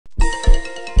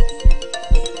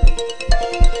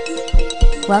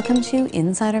Welcome to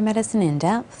Insider Medicine in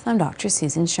Depth. I'm Dr.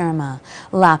 Susan Sharma.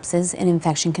 Lapses in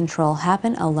infection control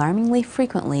happen alarmingly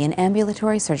frequently in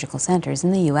ambulatory surgical centers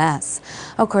in the U.S.,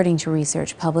 according to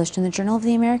research published in the Journal of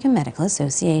the American Medical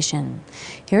Association.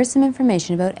 Here's some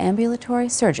information about ambulatory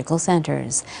surgical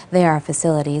centers. They are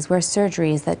facilities where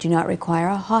surgeries that do not require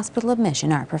a hospital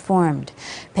admission are performed.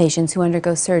 Patients who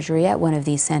undergo surgery at one of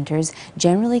these centers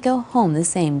generally go home the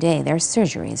same day their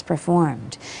surgery is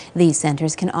performed. These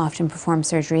centers can often perform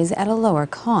surgeries at a lower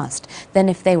cost than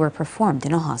if they were performed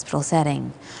in a hospital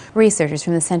setting. Researchers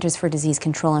from the Centers for Disease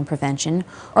Control and Prevention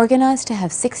organized to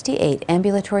have 68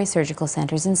 ambulatory surgical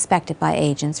centers inspected by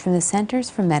agents from the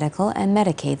Centers for Medical and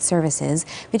Medicaid Services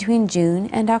between June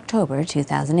and October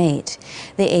 2008.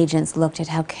 The agents looked at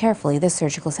how carefully the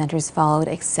surgical centers followed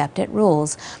accepted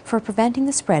rules for preventing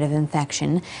the spread of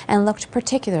infection and looked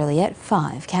particularly at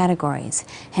 5 categories: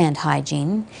 hand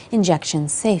hygiene, injection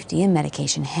safety and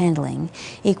medication handling,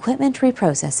 equipment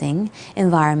reprocessing,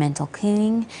 environmental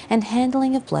cleaning, and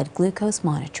handling of blood glucose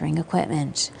monitoring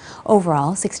equipment.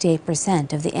 Overall,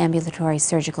 68% of the ambulatory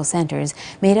surgical centers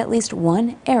made at least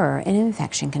one error in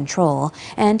infection control,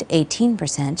 and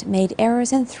 18% made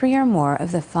errors in 3 or more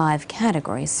of the 5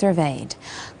 categories surveyed.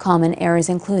 Common errors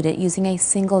included using a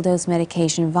single-dose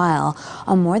medication vial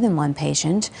on more than one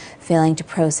patient, failing to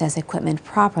process equipment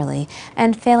properly,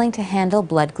 and failing to handle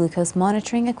blood glucose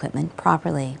monitoring equipment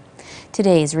properly.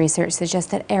 Today's research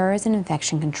suggests that errors in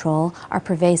infection control are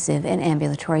pervasive in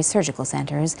ambulatory surgical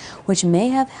centers, which may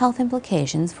have health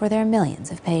implications for their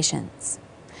millions of patients.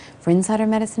 For Insider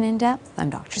Medicine in Depth, I'm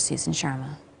Dr. Susan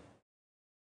Sharma.